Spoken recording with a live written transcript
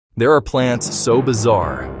There are plants so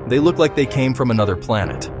bizarre, they look like they came from another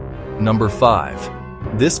planet. Number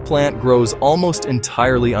 5. This plant grows almost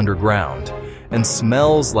entirely underground and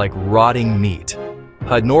smells like rotting meat.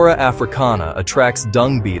 Hydnora africana attracts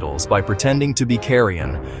dung beetles by pretending to be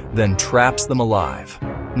carrion, then traps them alive.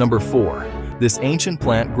 Number 4. This ancient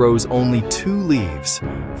plant grows only 2 leaves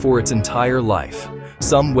for its entire life.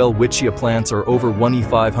 Some Welwitschia plants are over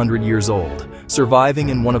 2,500 years old, surviving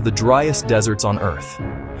in one of the driest deserts on Earth.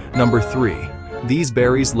 Number 3. These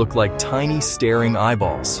berries look like tiny staring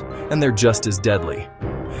eyeballs, and they're just as deadly.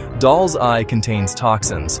 Doll's eye contains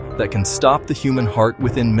toxins that can stop the human heart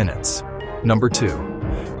within minutes. Number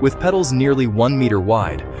 2. With petals nearly 1 meter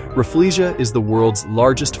wide, Rafflesia is the world's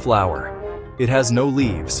largest flower. It has no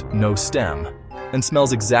leaves, no stem, and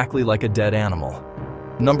smells exactly like a dead animal.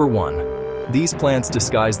 Number 1. These plants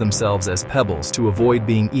disguise themselves as pebbles to avoid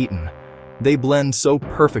being eaten. They blend so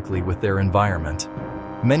perfectly with their environment.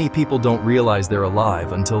 Many people don't realize they're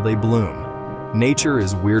alive until they bloom. Nature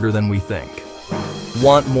is weirder than we think.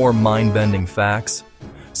 Want more mind-bending facts?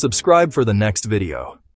 Subscribe for the next video.